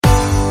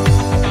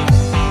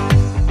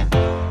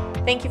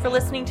Thank you for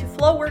listening to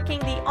Flow Working,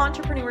 the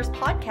Entrepreneurs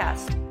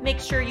Podcast. Make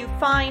sure you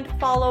find,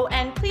 follow,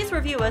 and please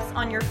review us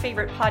on your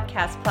favorite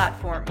podcast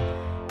platform.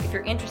 If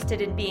you're interested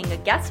in being a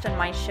guest on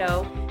my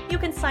show, you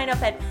can sign up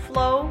at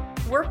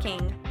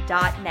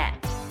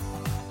flowworking.net.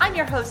 I'm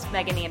your host,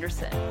 Megan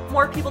Anderson.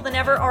 More people than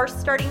ever are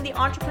starting the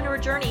entrepreneur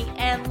journey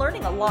and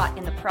learning a lot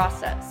in the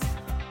process.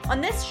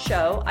 On this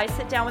show, I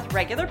sit down with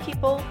regular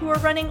people who are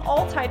running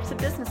all types of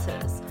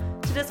businesses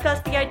to discuss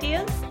the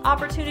ideas,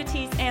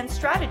 opportunities, and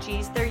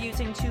strategies they're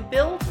using to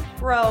build,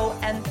 grow,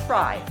 and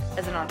thrive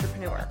as an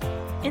entrepreneur.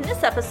 In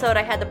this episode,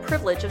 I had the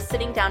privilege of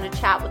sitting down to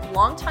chat with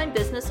longtime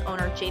business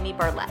owner Jamie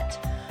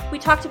Barlett. We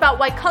talked about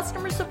why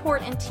customer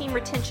support and team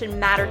retention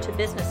matter to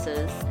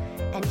businesses,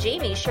 and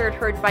Jamie shared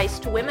her advice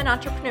to women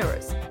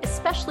entrepreneurs,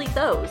 especially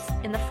those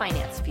in the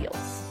finance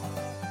fields.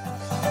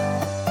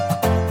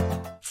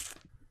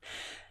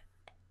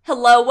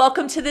 Hello,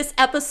 welcome to this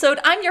episode.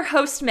 I'm your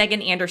host,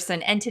 Megan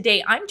Anderson, and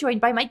today I'm joined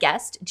by my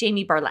guest,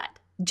 Jamie Barlett.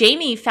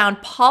 Jamie found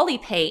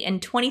PolyPay in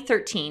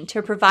 2013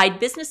 to provide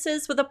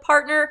businesses with a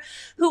partner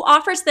who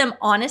offers them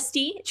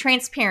honesty,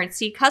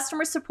 transparency,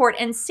 customer support,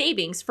 and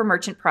savings for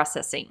merchant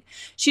processing.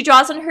 She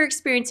draws on her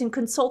experience in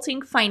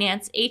consulting,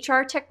 finance,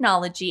 HR,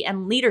 technology,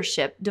 and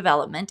leadership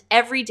development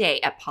every day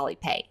at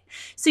PolyPay.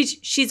 So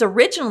she's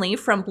originally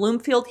from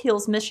Bloomfield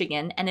Hills,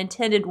 Michigan, and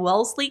attended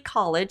Wellesley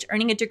College,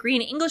 earning a degree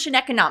in English and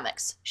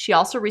economics. She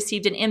also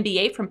received an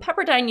MBA from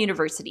Pepperdine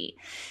University.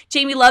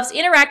 Jamie loves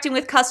interacting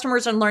with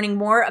customers and learning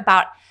more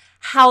about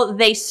how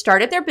they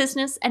started their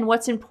business and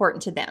what's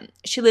important to them.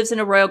 She lives in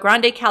Arroyo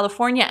Grande,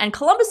 California, and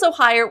Columbus,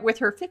 Ohio, with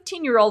her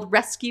 15-year-old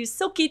rescue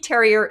Silky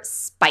Terrier,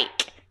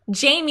 Spike.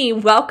 Jamie,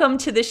 welcome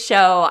to the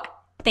show.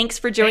 Thanks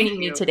for joining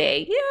me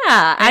today.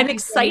 Yeah, I'm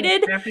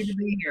excited. Happy to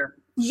be here.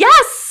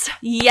 Yes,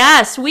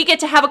 we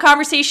get to have a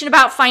conversation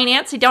about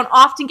finance. I don't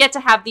often get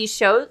to have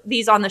these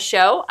on the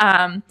show,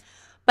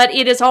 but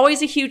it is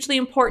always a hugely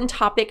important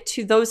topic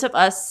to those of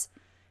us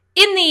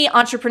in the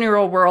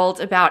entrepreneurial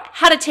world about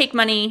how to take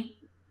money,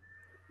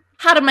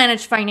 how to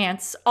manage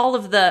finance, all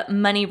of the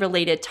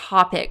money-related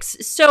topics.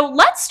 So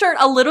let's start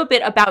a little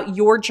bit about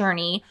your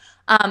journey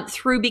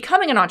through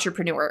becoming an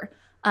entrepreneur,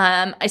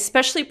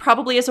 especially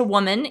probably as a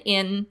woman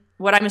in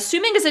what I'm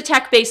assuming is a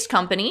tech-based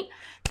company.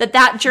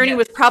 That journey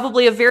was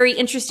probably a very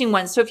interesting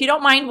one. So if you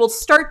don't mind, we'll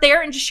start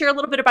there and just share a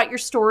little bit about your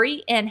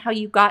story and how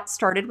you got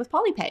started with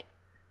PolyPay.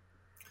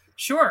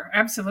 Sure,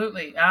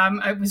 absolutely.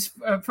 I was,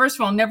 first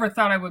of all, never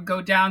thought I would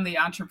go down the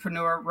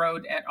entrepreneur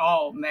road at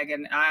all,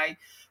 Megan. I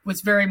was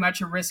very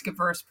much a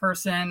risk-averse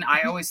person.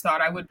 I always thought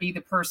I would be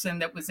the person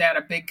that was at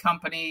a big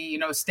company,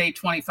 stay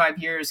 25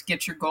 years,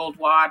 get your gold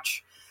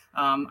watch.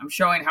 I'm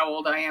showing how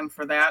old I am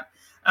for that.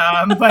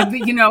 But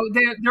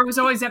there was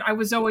always that I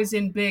was always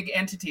in big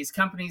entities,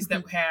 companies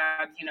that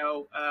had,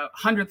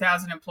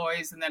 100,000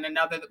 employees and then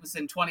another that was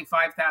in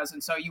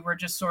 25,000. So you were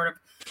just sort of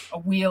a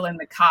wheel in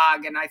the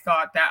cog. And I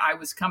thought that I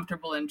was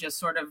comfortable in just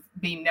sort of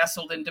being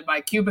nestled into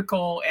my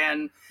cubicle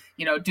and,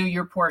 do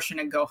your portion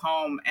and go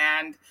home.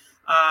 And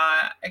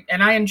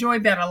I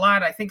enjoyed that a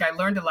lot. I think I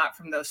learned a lot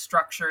from those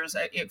structures.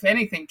 If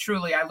anything,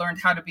 truly, I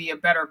learned how to be a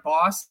better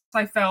boss,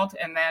 I felt,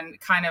 and then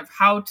kind of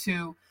how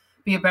to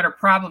be a better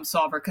problem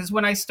solver. Because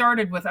when I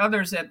started with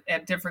others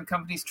at different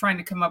companies trying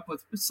to come up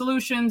with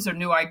solutions or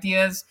new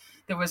ideas,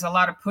 there was a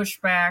lot of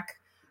pushback.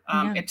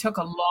 It took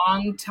a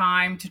long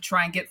time to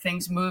try and get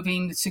things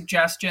moving,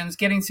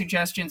 getting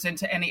suggestions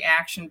into any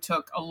action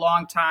took a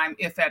long time,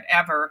 if at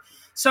ever.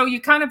 So you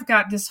kind of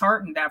got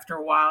disheartened after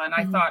a while. And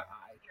I thought,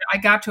 I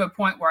got to a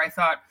point where I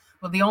thought,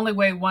 well, the only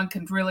way one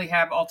can really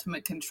have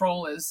ultimate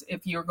control is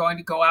if you're going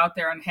to go out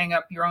there and hang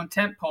up your own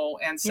tent pole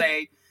and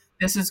say,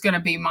 this is going to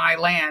be my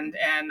land,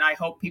 and I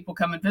hope people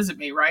come and visit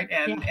me, right?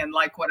 And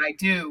like what I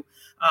do.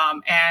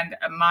 And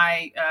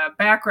my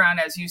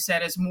background, as you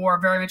said, is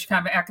very much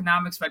kind of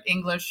economics, but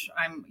English.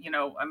 I'm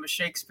a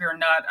Shakespeare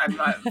nut.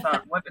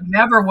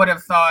 Never would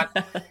have thought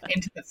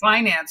into the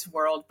finance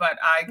world, but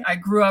I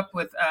grew up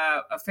with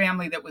a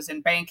family that was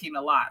in banking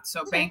a lot.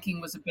 So banking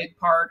was a big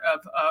part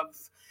of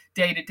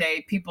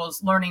day-to-day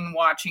people's learning and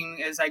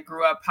watching as I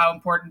grew up, how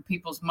important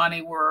people's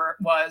money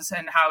was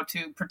and how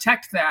to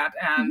protect that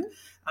and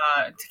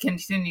to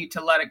continue to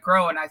let it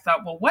grow. And I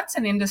thought, well, what's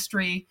an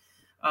industry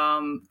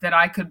that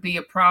I could be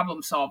a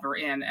problem solver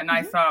in? And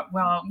I thought,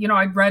 well,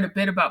 I'd read a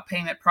bit about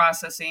payment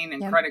processing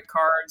and credit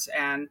cards,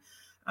 and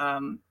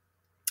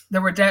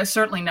there were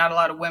certainly not a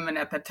lot of women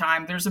at the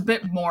time. There's a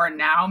bit more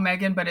now,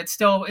 Megan, but it's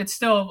still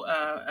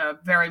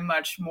very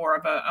much more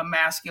of a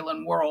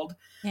masculine world.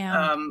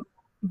 Yeah.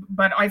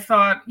 But I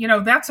thought,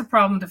 that's a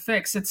problem to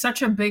fix. It's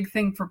such a big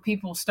thing for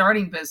people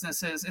starting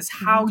businesses is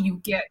how you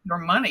get your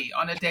money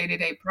on a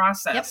day-to-day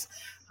process.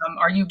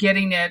 Are you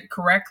getting it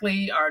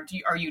correctly?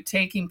 Are you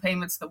taking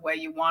payments the way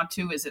you want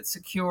to? Is it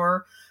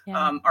secure?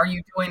 Yeah. Are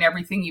you doing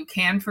everything you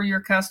can for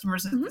your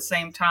customers at the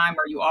same time?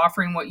 Are you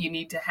offering what you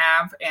need to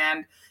have?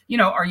 And,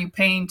 are you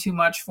paying too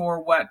much for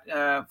what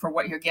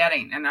you're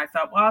getting? And I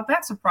thought, well,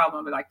 that's a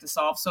problem I'd like to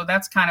solve. So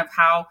that's kind of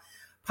how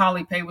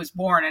Polypay was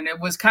born, and it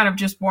was kind of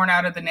just born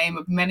out of the name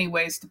of many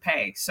ways to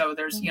pay. So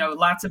there's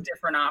lots of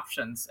different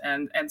options,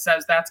 and so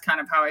that's kind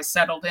of how I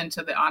settled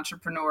into the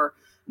entrepreneur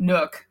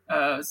nook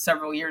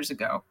several years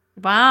ago.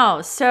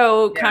 Wow.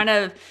 So kind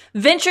of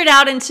ventured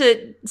out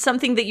into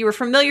something that you were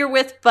familiar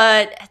with,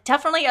 but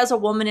definitely as a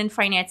woman in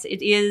finance,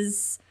 it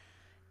is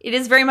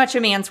very much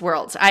a man's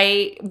world.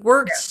 I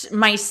worked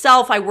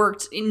myself. I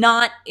worked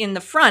not in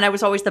the front. I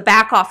was always the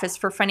back office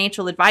for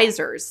financial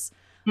advisors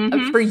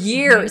for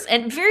years,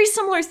 and very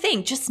similar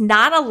thing, just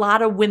not a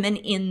lot of women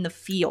in the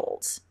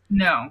field.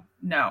 No,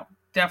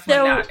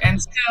 definitely not.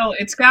 And still,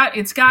 it's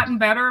gotten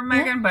better,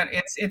 Megan, but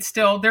it's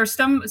still, there's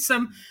some,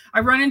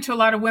 I run into a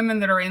lot of women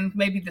that are in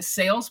maybe the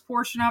sales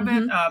portion of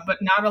it, but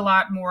not a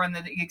lot more on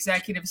the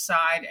executive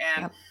side.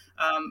 And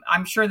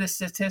I'm sure the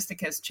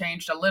statistic has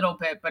changed a little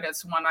bit, but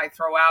it's one I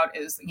throw out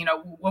is,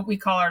 what we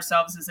call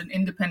ourselves is an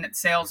independent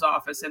sales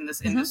office in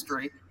this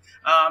industry.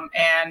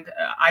 And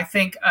I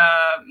think,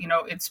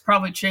 it's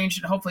probably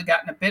changed and hopefully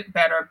gotten a bit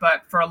better.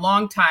 But for a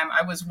long time,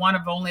 I was one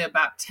of only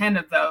about 10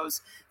 of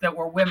those that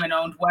were women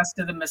owned west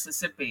of the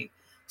Mississippi.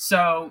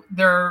 So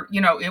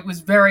it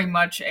was very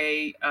much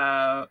a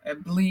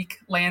bleak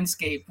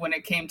landscape when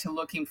it came to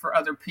looking for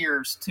other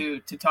peers to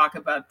talk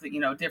about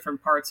the,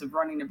 different parts of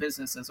running a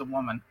business as a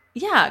woman.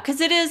 Yeah, because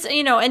it is,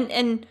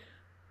 and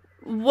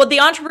well, the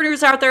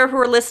entrepreneurs out there who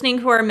are listening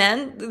who are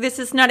men, this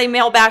is not a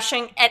male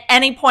bashing at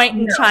any point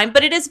in time,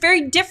 but it is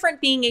very different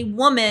being a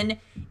woman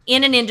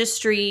in an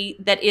industry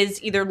that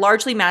is either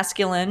largely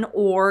masculine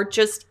or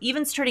just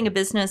even starting a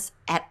business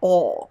at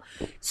all.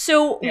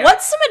 So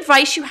what's some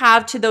advice you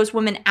have to those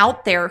women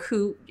out there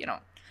who,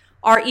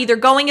 are either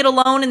going it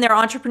alone in their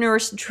entrepreneur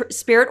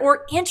spirit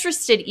or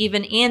interested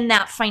even in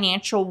that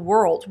financial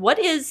world? What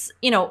is,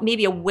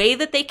 maybe a way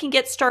that they can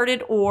get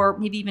started, or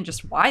maybe even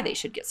just why they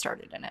should get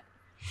started in it?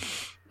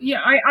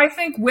 Yeah, I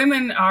think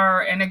women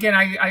are, and again,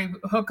 I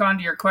hook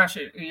onto your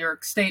question, your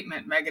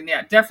statement, Megan.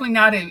 Yeah,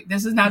 definitely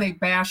this is not a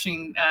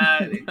bashing,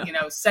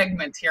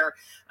 segment here.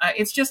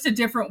 It's just a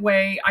different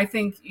way. I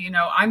think,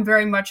 I'm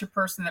very much a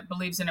person that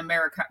believes in a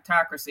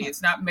meritocracy.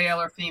 It's not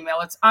male or female.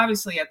 It's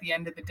obviously at the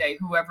end of the day,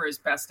 whoever is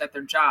best at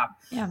their job.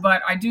 Yeah.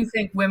 But I do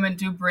think women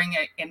do bring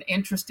an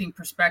interesting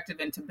perspective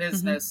into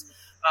business.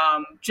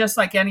 Just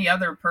like any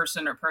other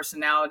person or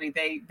personality,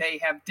 they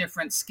have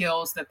different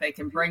skills that they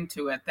can bring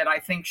to it that I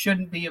think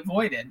shouldn't be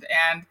avoided.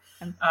 And,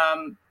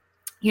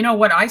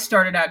 what I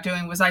started out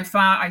doing was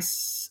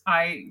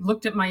I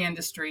looked at my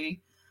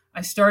industry.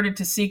 I started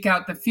to seek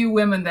out the few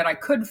women that I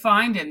could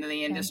find in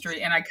the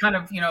industry. And I kind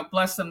of,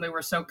 bless them. They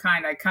were so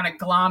kind. I kind of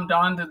glommed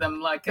onto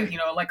them like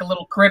a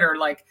little critter,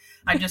 like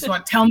I just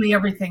want, tell me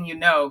everything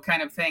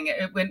kind of thing.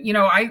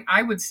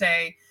 I would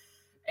say,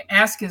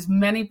 ask as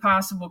many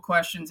possible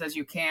questions as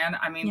you can.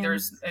 I mean,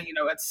 there's,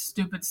 it's a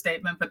stupid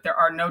statement, but there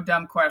are no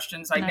dumb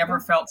questions. I never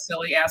felt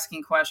silly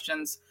asking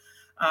questions.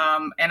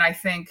 And I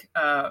think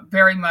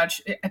very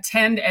much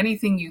attend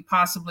anything you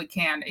possibly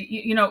can.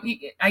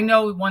 I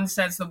know one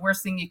says the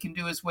worst thing you can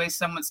do is waste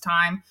someone's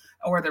time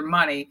or their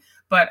money.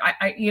 But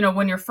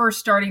when you're first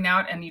starting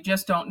out and you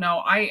just don't know,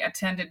 I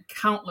attended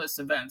countless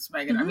events,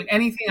 Megan. I mean,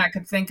 anything I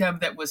could think of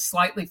that was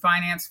slightly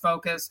finance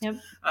focused,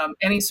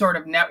 any sort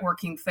of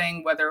networking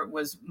thing, whether it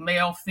was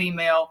male,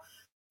 female,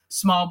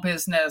 small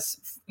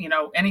business,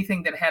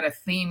 anything that had a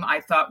theme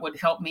I thought would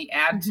help me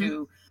add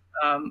to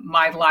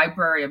my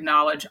library of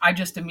knowledge, I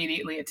just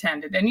immediately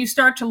attended. And you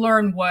start to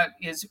learn what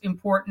is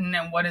important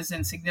and what is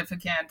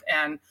insignificant.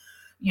 And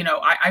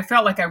I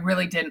felt like I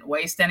really didn't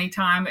waste any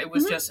time. It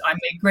was just, I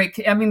made great.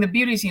 I mean, the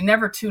beauty is you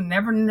never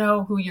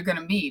know who you're going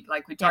to meet.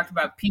 Like we talked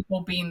about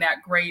people being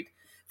that great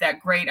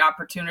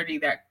opportunity,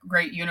 that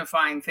great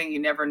unifying thing. You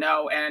never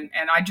know. And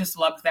I just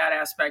loved that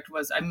aspect.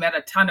 Was I met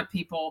a ton of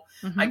people.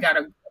 I got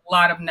a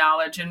lot of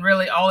knowledge, and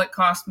really all it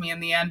cost me in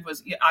the end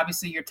was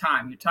obviously your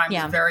time. Your time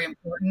is very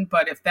important,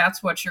 but if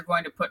that's what you're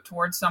going to put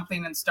towards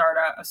something and start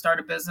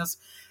a business,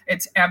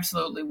 it's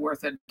absolutely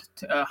worth it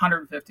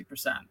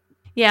 150%.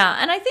 Yeah.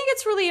 And I think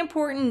it's really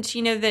important,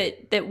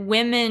 that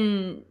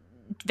women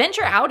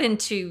venture out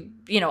into,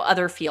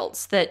 other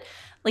fields that,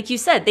 like you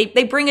said,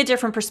 they bring a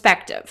different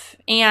perspective.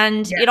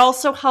 And it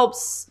also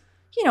helps,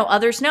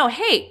 others know,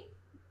 hey,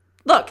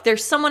 look,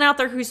 there's someone out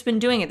there who's been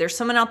doing it. There's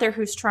someone out there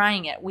who's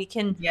trying it. We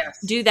can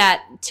do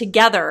that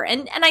together.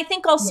 And I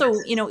think also,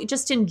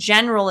 just in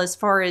general, as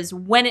far as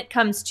when it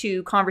comes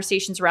to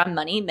conversations around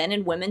money, men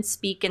and women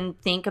speak and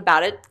think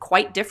about it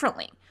quite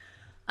differently.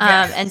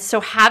 And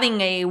so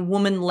having a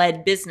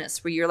woman-led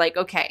business where you're like,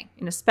 okay,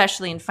 and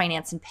especially in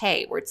finance and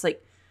pay, where it's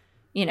like,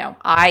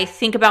 I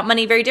think about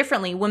money very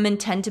differently. Women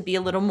tend to be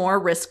a little more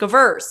risk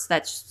averse.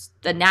 That's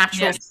the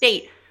natural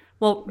state.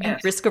 Well,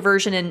 risk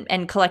aversion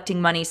and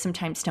collecting money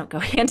sometimes don't go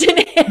hand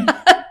in hand.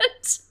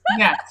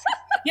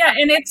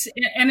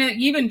 And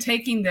even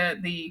taking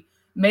the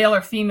male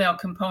or female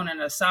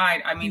component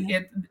aside, I mean,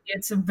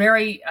 it's a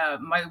very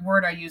my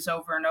word I use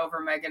over and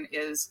over, Megan,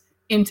 is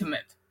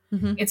intimate.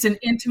 It's an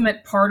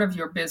intimate part of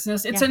your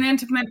business. It's Yeah. an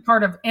intimate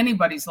part of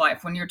anybody's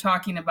life when you're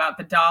talking about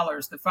the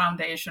dollars, the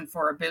foundation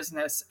for a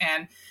business.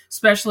 And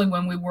especially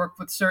when we work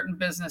with certain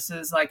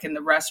businesses like in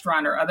the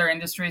restaurant or other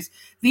industries,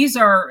 these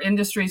are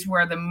industries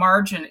where the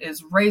margin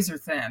is razor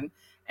thin.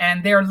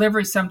 And they're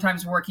literally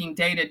sometimes working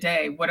day to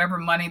day. Whatever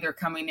money they're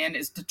coming in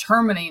is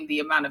determining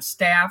the amount of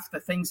staff, the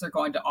things they're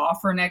going to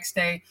offer next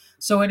day.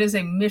 So it is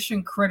a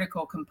mission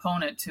critical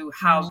component to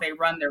how they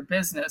run their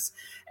business.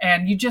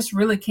 And you just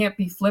really can't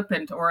be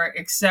flippant or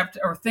accept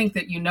or think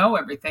that you know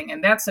everything.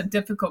 And that's a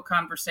difficult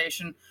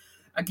conversation,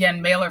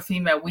 again, male or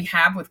female, we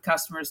have with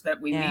customers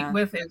that we meet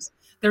with. Is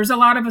there's a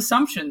lot of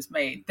assumptions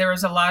made. There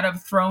is a lot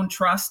of thrown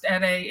trust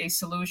at a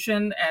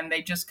solution. And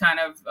they just kind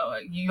of,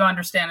 you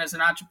understand as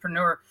an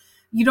entrepreneur,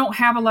 you don't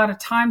have a lot of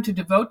time to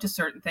devote to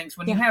certain things.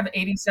 When you have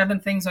 87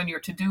 things on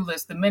your to-do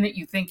list, the minute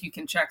you think you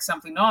can check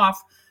something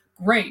off,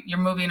 great, you're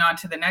moving on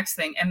to the next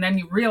thing. And then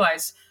you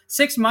realize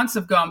 6 months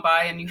have gone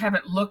by and you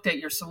haven't looked at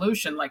your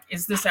solution. Like,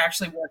 is this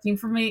actually working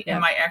for me?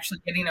 Am I actually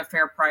getting a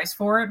fair price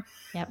for it?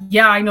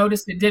 Yeah, I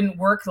noticed it didn't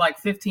work like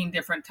 15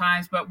 different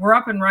times, but we're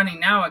up and running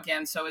now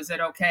again. So is it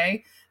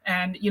okay?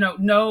 And,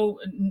 no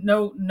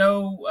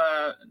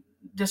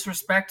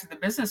disrespect to the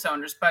business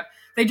owners, but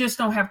they just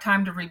don't have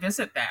time to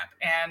revisit that.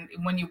 And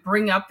when you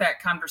bring up that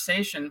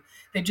conversation,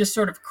 they just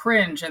sort of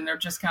cringe and they're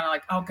just kind of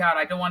like, oh God,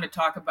 I don't want to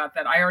talk about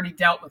that. I already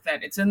dealt with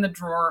that. It's in the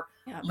drawer.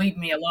 Leave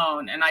me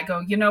alone. And I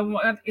go, you know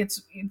what?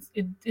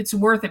 It's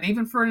worth it,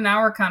 even for an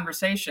hour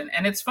conversation.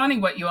 And it's funny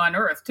what you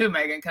unearth too,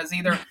 Megan, because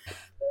either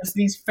there's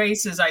these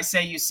faces I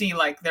say you see,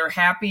 like they're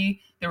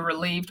happy, they're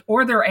relieved,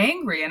 or they're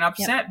angry and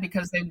upset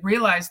because they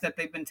realize that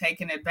they've been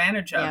taken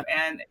advantage of.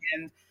 And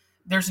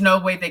there's no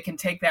way they can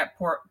take that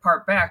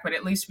part back, but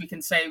at least we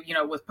can say,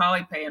 with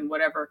Polypay and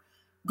whatever,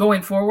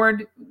 going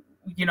forward,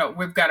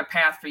 we've got a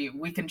path for you.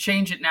 We can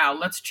change it now.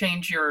 Let's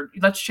change your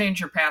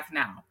path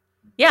now.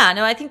 Yeah,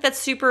 no, I think that's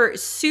super,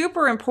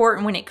 super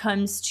important when it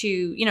comes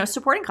to,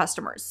 supporting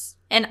customers.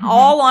 And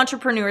all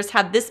entrepreneurs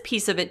have this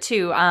piece of it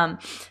too.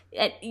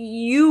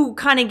 You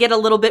kind of get a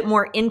little bit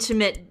more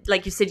intimate.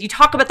 Like you said, you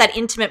talk about that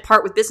intimate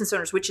part with business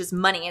owners, which is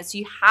money. And so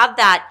you have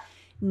that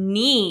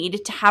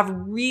need to have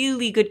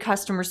really good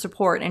customer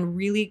support and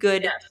really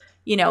good,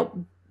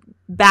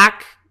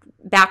 back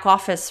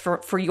office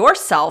for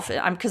yourself.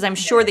 Because I'm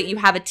sure that you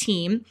have a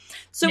team.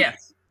 So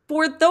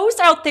for those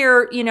out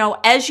there,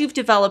 as you've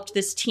developed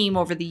this team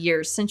over the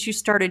years since you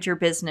started your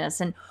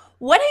business, and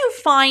what do you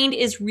find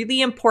is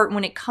really important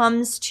when it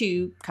comes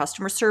to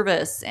customer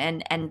service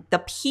and the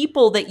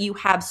people that you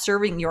have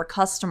serving your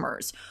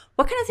customers?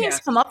 What kind of things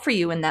come up for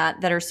you in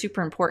that are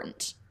super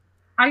important?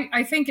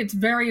 I think it's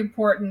very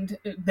important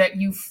that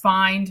you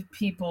find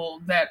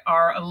people that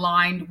are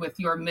aligned with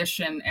your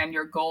mission and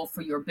your goal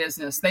for your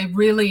business. They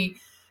really,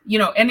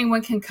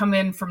 anyone can come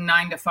in from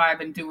 9 to 5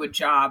 and do a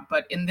job.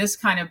 But in this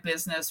kind of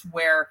business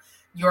where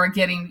you're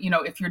getting,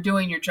 if you're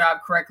doing your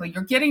job correctly,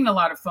 you're getting a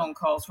lot of phone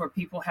calls where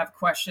people have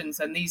questions.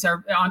 And these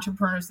are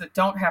entrepreneurs that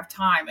don't have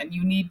time and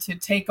you need to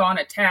take on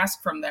a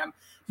task from them.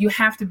 You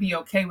have to be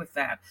okay with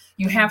that.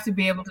 You have to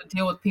be able to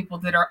deal with people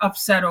that are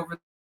upset over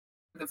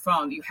the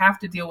phone. You have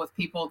to deal with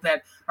people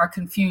that are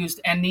confused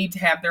and need to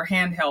have their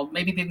hand held.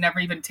 Maybe they've never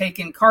even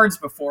taken cards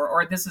before,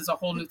 or this is a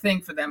whole new thing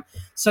for them.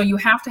 So you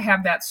have to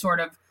have that sort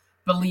of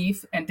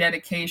belief and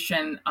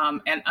dedication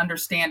and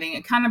understanding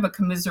and kind of a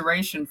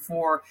commiseration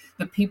for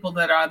the people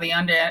that are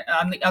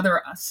on the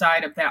other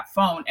side of that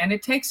phone. And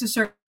it takes a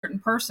certain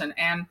person.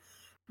 And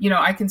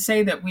I can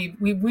say that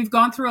we've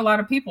gone through a lot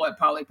of people at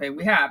Polypay.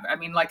 We have. I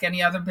mean, like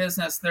any other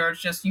business,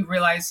 there's just, you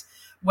realize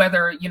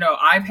whether,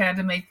 I've had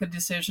to make the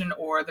decision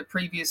or the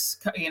previous,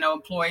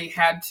 employee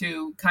had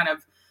to kind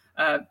of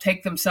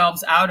take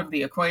themselves out of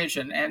the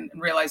equation and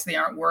realize they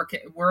aren't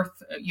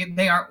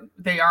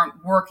they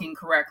aren't working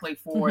correctly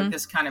for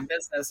this kind of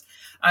business.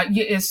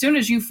 As soon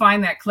as you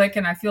find that click,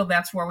 and I feel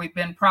that's where we've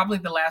been probably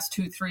the last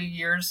 2-3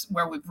 years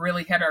where we've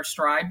really hit our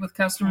stride with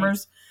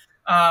customers.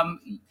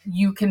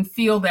 You can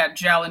feel that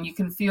gel and you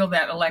can feel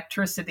that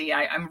electricity.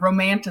 I'm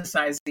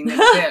romanticizing it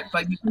a bit,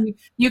 but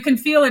you can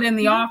feel it in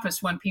the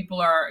office when people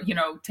are,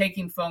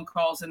 taking phone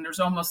calls, and there's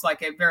almost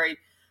like a very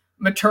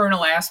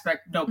maternal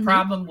aspect. No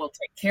problem. We'll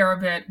take care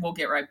of it. We'll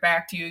get right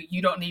back to you.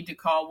 You don't need to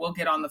call. We'll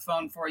get on the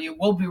phone for you.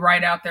 We'll be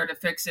right out there to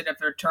fix it if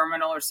their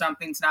terminal or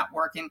something's not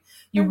working.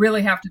 You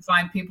really have to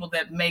find people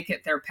that make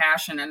it their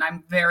passion. And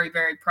I'm very,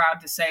 very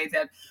proud to say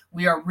that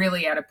we are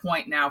really at a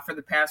point now for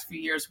the past few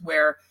years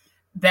where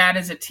that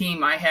is a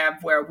team I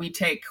have where we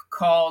take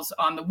calls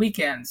on the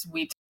weekends.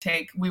 We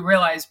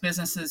realize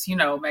businesses,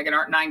 Megan,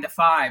 aren't 9 to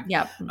 5.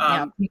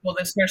 People,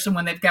 especially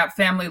when they've got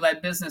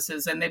family-led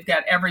businesses and they've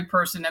got every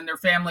person in their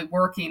family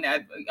working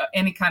at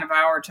any kind of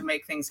hour to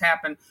make things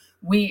happen.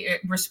 We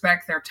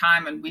respect their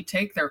time and we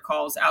take their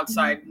calls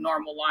outside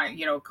normal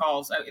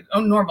calls,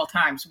 normal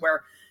times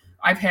where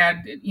I've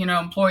had,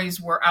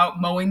 employees were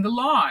out mowing the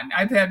lawn.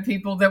 I've had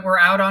people that were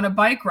out on a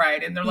bike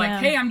ride and they're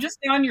like, hey, I'm just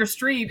on your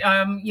street.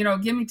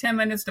 Give me 10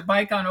 minutes to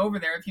bike on over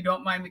there. If you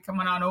don't mind me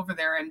coming on over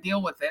there and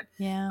deal with it.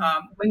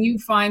 When you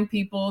find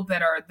people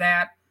that are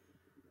that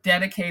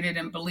dedicated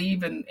and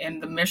believe in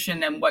the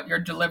mission and what you're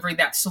delivering,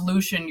 that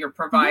solution you're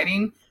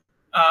providing,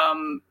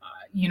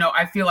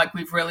 I feel like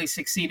we've really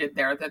succeeded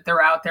there, that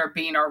they're out there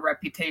being our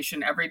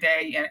reputation every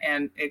day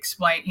and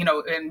explain,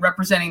 and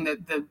representing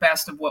the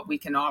best of what we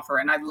can offer.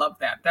 And I love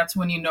that. That's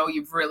when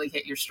you've really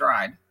hit your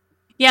stride.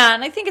 Yeah.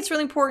 And I think it's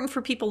really important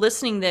for people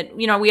listening that,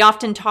 we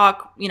often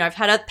talk, I've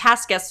had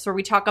past guests where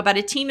we talk about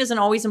a team isn't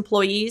always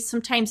employees.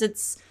 Sometimes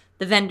it's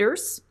the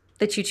vendors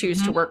that you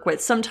choose to work with.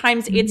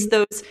 Sometimes it's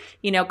those,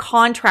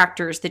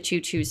 contractors that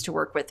you choose to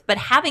work with, but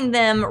having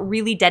them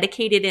really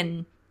dedicated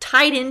and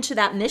tied into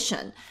that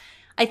mission.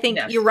 I think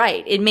you're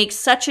right. It makes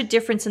such a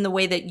difference in the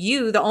way that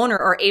you, the owner,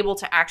 are able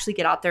to actually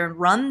get out there and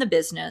run the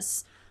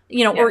business,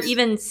 or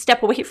even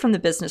step away from the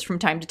business from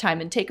time to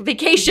time and take a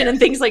vacation and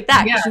things like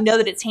that, because you know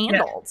that it's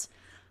handled.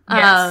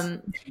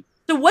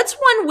 So what's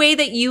one way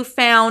that you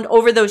found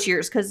over those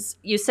years? Because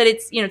you said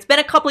it's been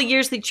a couple of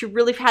years that you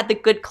really had the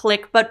good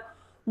click, but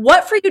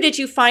what for you did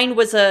you find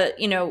was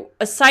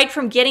aside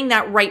from getting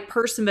that right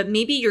person, but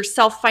maybe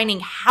yourself finding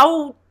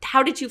how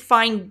did you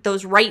find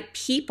those right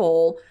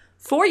people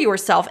for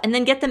yourself and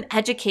then get them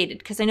educated?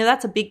 Because I know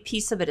that's a big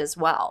piece of it as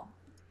well.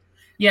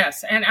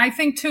 Yes. And I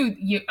think too,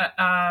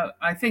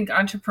 I think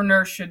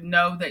entrepreneurs should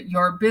know that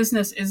your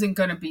business isn't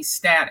going to be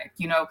static.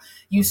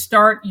 You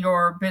start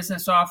your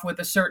business off with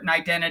a certain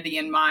identity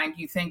in mind.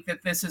 You think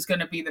that this is going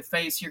to be the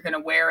face you're going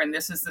to wear, and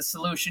this is the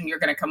solution you're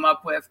going to come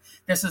up with.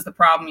 This is the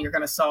problem you're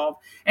going to solve.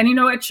 And,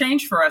 it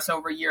changed for us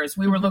over years.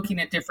 We were looking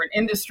at different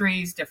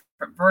industries,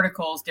 different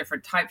verticals,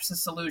 different types of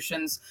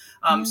solutions.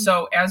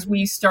 So as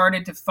we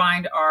started to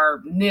find our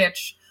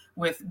niche,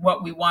 with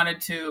what we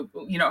wanted to,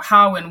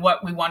 how and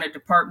what we wanted to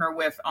partner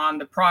with on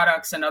the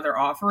products and other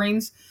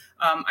offerings.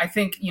 I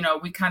think,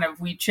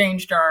 we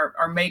changed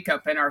our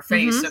makeup and our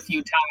face a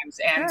few times.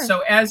 And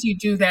so as you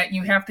do that,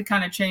 you have to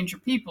kind of change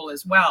your people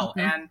as well.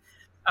 And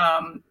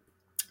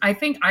I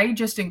think I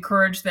just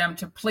encourage them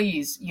to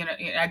please,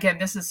 again,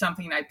 this is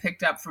something I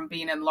picked up from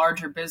being in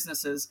larger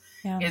businesses,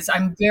 is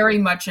I'm very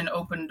much an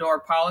open door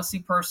policy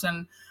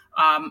person.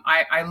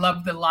 I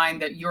love the line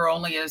that you're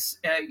only as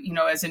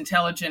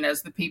intelligent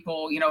as the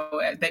people,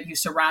 that you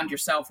surround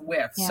yourself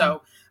with. Yeah.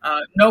 So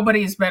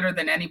nobody is better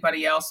than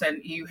anybody else.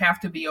 And you have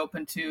to be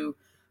open to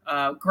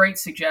great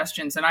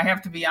suggestions. And I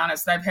have to be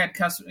honest, I've had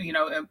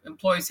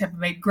employees have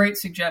made great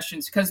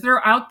suggestions because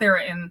they're out there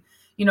in,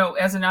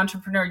 as an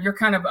entrepreneur, you're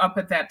kind of up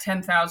at that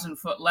 10,000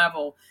 foot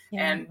level.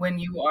 Yeah. And when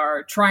you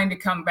are trying to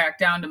come back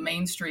down to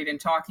Main Street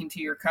and talking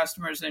to your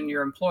customers and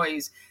your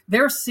employees,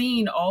 they're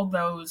seeing all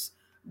those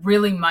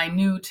really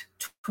minute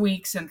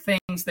tweaks and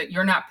things that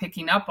you're not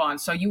picking up on.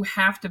 So you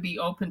have to be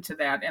open to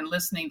that and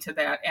listening to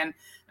that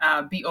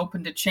and be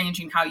open to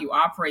changing how you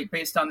operate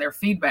based on their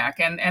feedback.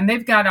 And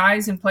they've got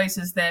eyes in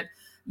places that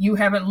you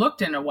haven't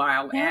looked in a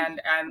while. Yeah.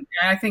 And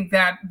I think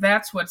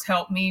that's what's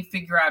helped me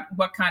figure out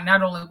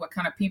not only what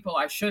kind of people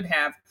I should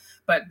have,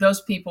 but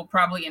those people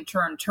probably in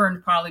turn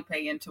turned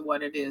Polypay into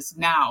what it is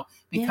now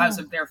because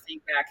of their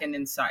feedback and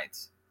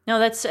insights.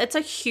 No, it's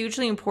a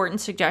hugely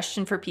important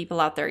suggestion for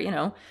people out there,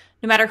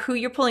 no matter who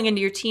you're pulling into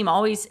your team,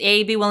 always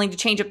be willing to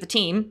change up the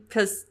team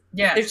because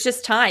there's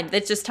just time.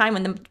 That's just time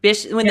when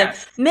the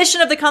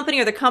mission of the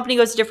company or the company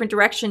goes a different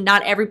direction,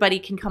 not everybody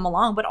can come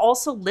along, but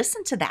also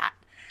listen to that.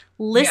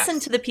 Listen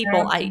to the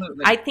people.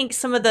 I think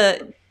some of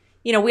the,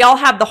 we all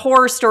have the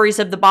horror stories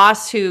of the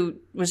boss who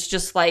was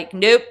just like,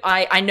 nope,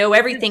 I know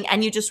everything.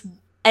 And you just,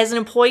 as an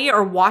employee,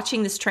 are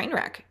watching this train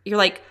wreck. You're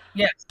like,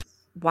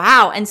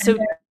 wow. And so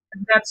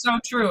that's so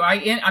true.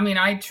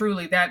 I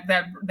truly,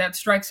 that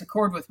strikes a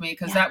chord with me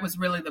because that was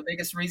really the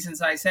biggest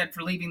reasons I said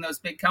for leaving those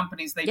big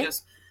companies. They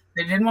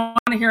didn't want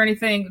to hear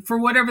anything for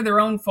whatever their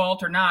own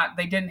fault or not.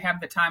 They didn't have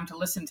the time to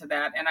listen to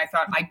that. And I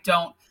thought,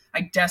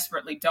 I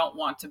desperately don't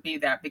want to be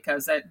that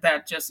because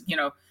that just,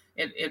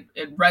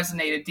 it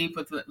resonated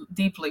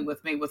deeply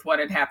with me with what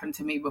had happened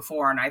to me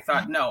before. And I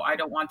thought, no, I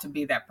don't want to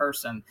be that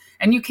person.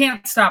 And you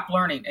can't stop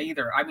learning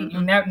either. I mean, you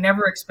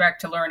never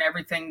expect to learn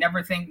everything,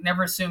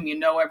 never assume you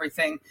know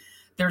everything.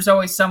 There's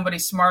always somebody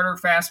smarter,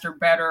 faster,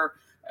 better,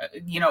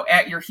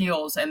 at your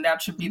heels. And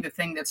that should be the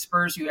thing that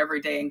spurs you every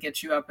day and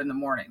gets you up in the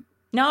morning.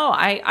 No,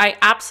 I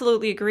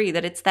absolutely agree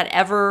that it's that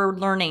ever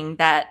learning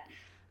that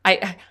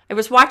I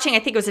was watching, I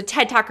think it was a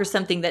TED Talk or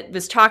something that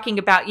was talking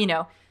about,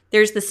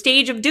 there's the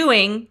stage of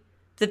doing,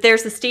 that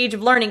there's the stage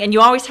of learning, and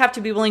you always have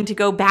to be willing to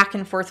go back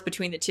and forth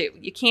between the two.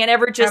 You can't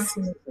ever just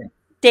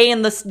stay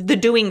in the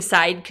doing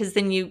side because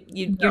then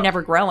you're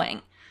never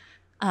growing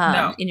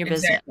in your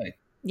business. Exactly.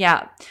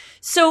 Yeah.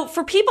 So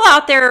for people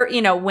out there,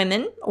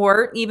 women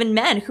or even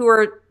men who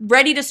are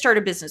ready to start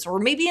a business or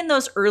maybe in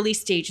those early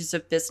stages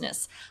of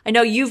business, I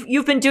know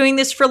you've been doing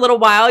this for a little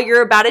while.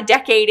 You're about a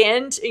decade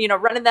in,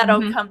 running that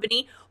own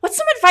company. What's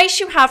some advice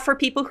you have for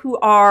people who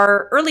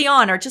are early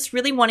on or just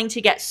really wanting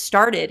to get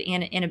started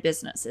in a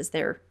business as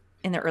they're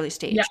in the early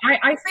stage? Yeah,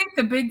 I think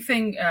the big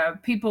thing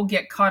people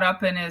get caught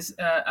up in is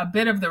a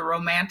bit of the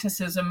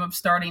romanticism of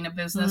starting a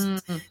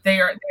business. They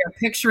are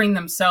picturing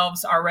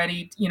themselves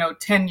already,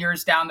 10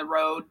 years down the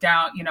road,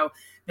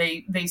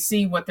 they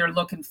see what their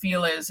look and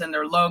feel is and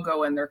their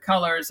logo and their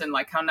colors and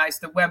like how nice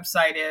the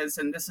website is,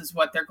 and this is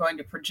what they're going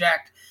to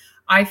project.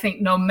 I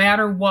think no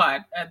matter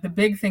what, the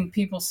big thing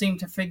people seem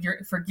to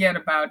forget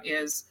about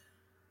is,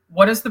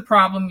 what is the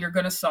problem you're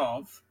going to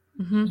solve?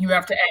 Mm-hmm. You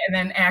have to and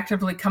then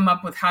actively come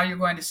up with how you're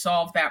going to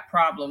solve that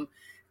problem.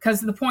 Because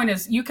the point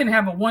is, you can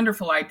have a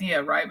wonderful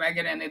idea, right,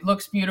 Megan, and it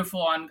looks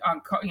beautiful on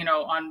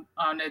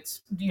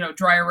its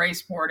dry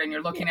erase board, and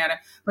you're looking at it,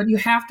 but you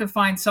have to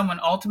find someone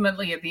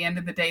ultimately at the end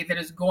of the day that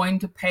is going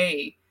to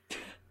pay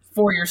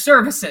for your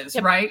services,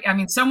 right? I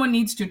mean, someone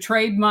needs to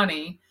trade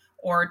money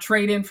or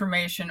trade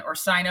information or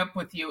sign up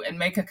with you and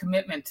make a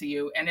commitment to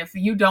you. And if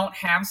you don't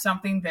have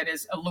something that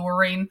is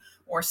alluring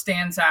or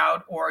stands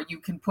out, or you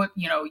can put,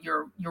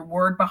 your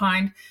word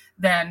behind,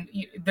 then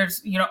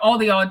there's, all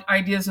the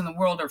ideas in the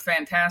world are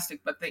fantastic,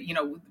 but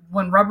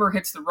when rubber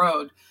hits the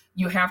road,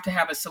 you have to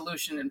have a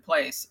solution in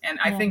place. And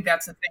I think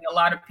that's the thing a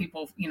lot of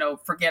people,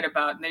 forget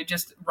about, and they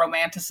just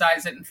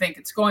romanticize it and think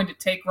it's going to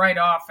take right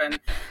off. And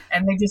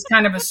they just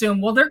kind of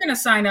assume, well, they're going to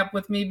sign up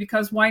with me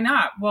because why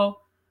not?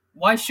 Well,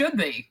 why should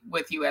they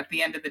with you at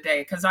the end of the day?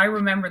 Because I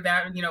remember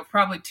that,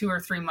 probably 2 or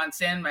 3 months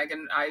in,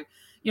 Megan,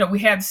 we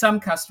had some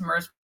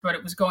customers, but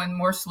it was going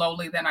more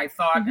slowly than I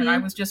thought. Mm-hmm. And I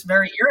was just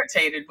very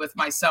irritated with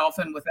myself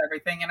and with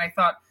everything. And I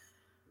thought,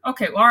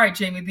 okay, well, all right,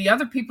 Jamie, the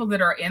other people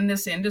that are in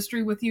this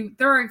industry with you,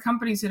 there are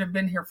companies that have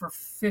been here for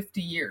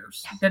 50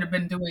 years that have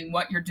been doing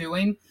what you're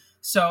doing.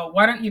 So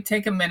why don't you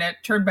take a minute,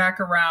 turn back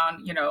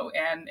around,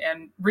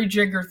 and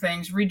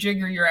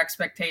rejigger your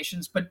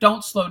expectations, but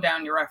don't slow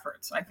down your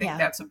efforts. I think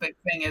that's a big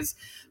thing, is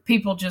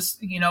people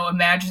just,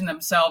 imagine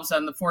themselves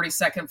on the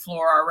 42nd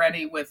floor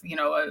already with,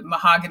 a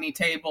mahogany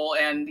table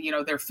and,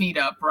 their feet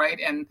up, right?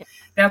 And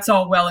that's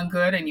all well and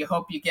good, and you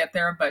hope you get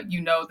there, but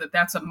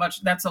that's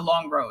a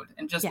long road,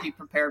 and just be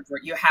prepared for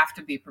it. You have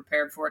to be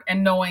prepared for it,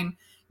 and knowing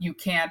you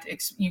can't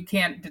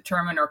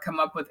determine or come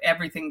up with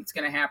everything that's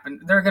going to happen.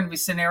 There are going to be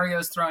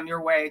scenarios thrown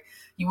your way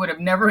you would have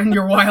never in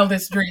your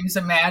wildest dreams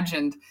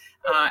imagined.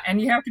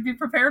 And you have to be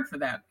prepared for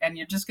that. And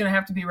you're just going to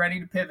have to be ready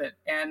to pivot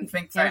and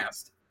think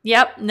fast.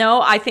 Yep.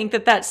 No, I think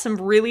that's some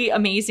really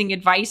amazing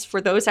advice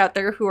for those out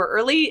there who are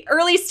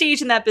early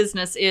stage in that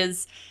business.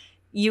 Is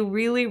you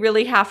really,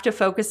 really have to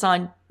focus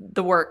on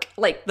the work,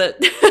 like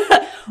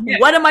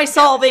what am I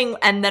solving?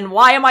 And then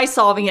why am I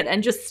solving it?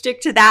 And just stick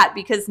to that,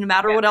 because no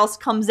matter what else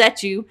comes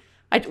at you,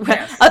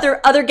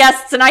 other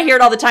guests, and I hear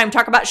it all the time,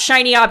 talk about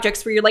shiny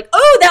objects where you're like,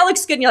 oh, that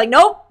looks good. And you're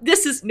like,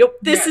 this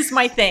is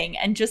my thing.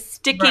 And just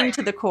sticking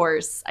to the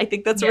course. I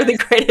think that's really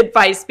great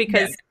advice,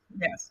 because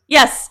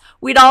yes,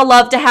 we'd all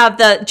love to have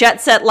the jet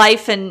set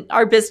life, and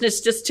our business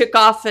just took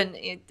off. And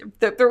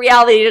the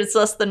reality is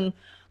less than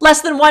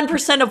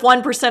 1% of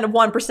 1% of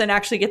 1%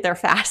 actually get there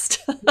fast.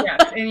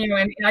 Yes.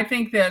 And, I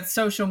think that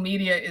social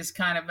media is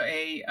kind of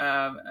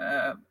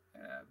a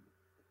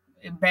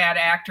bad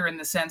actor in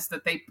the sense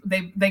that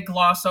they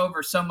gloss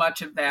over so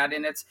much of that.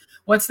 And it's,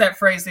 what's that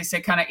phrase they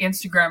say, kind of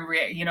Instagram,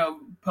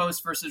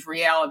 post versus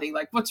reality,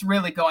 like what's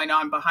really going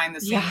on behind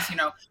the scenes.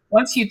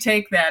 Once you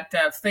take that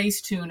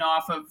Facetune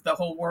off of the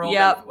whole world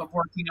of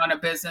working on a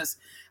business,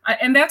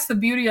 and that's the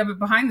beauty of it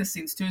behind the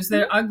scenes too, is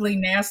the ugly,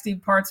 nasty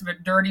parts of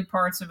it, dirty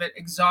parts of it,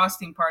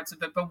 exhausting parts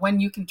of it. But when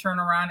you can turn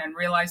around and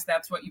realize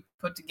that's what you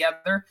put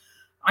together,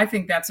 I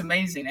think that's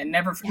amazing. And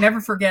never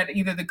forget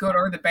either the good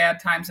or the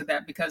bad times of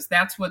that, because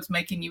that's what's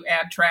making you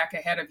add track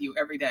ahead of you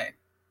every day.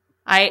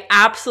 I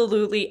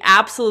absolutely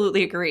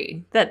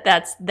agree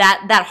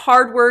that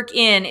hard work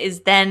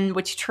is then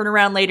what you turn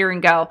around later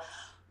and go,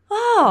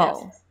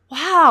 oh,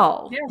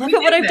 wow, look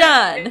at what I've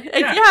done.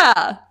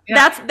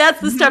 That's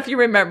the stuff you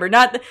remember,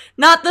 not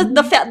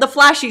the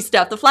flashy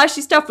stuff. The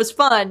flashy stuff was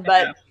fun,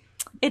 but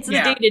it's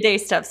the day-to-day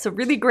stuff. So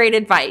really great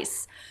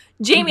advice.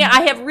 Jamie,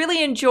 I have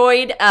really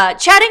enjoyed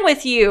chatting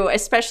with you,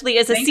 especially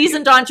as a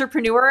seasoned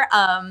entrepreneur,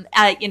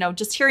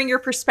 just hearing your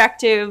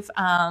perspective.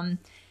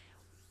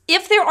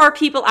 If there are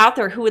people out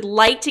there who would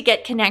like to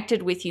get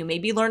connected with you,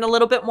 maybe learn a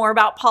little bit more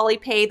about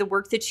PolyPay, the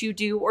work that you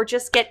do, or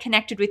just get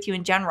connected with you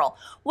in general,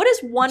 what is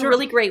one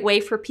really great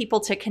way for people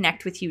to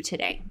connect with you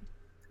today?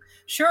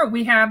 Sure.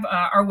 We have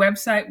our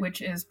website,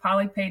 which is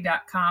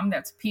polypay.com.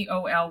 That's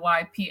POLYPAY.com.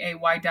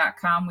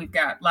 We've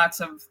got lots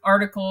of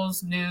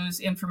articles, news,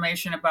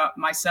 information about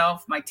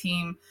myself, my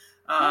team,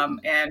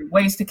 and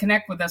ways to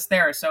connect with us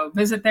there. So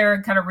visit there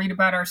and kind of read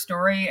about our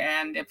story.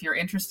 And if you're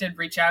interested,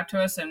 reach out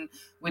to us, and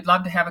we'd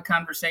love to have a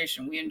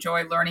conversation. We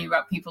enjoy learning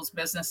about people's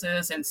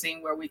businesses and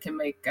seeing where we can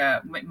make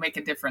a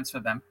difference for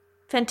them.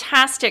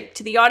 Fantastic.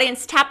 To the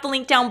audience, tap the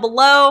link down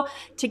below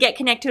to get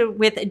connected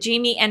with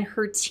Jamie and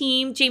her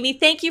team. Jamie,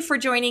 thank you for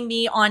joining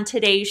me on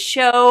today's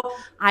show.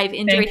 I've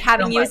enjoyed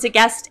having you as a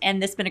guest,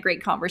 and this has been a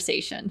great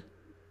conversation.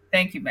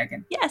 Thank you,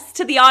 Megan. Yes,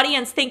 to the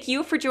audience, thank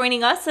you for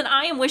joining us, and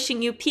I am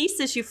wishing you peace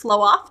as you flow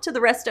off to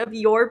the rest of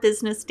your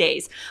business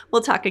days.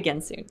 We'll talk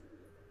again soon.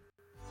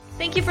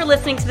 Thank you for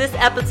listening to this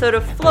episode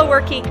of Flow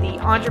Working, the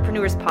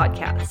Entrepreneurs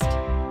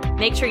Podcast.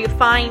 Make sure you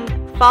find,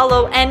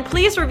 follow, and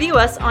please review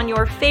us on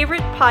your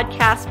favorite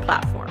podcast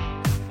platform.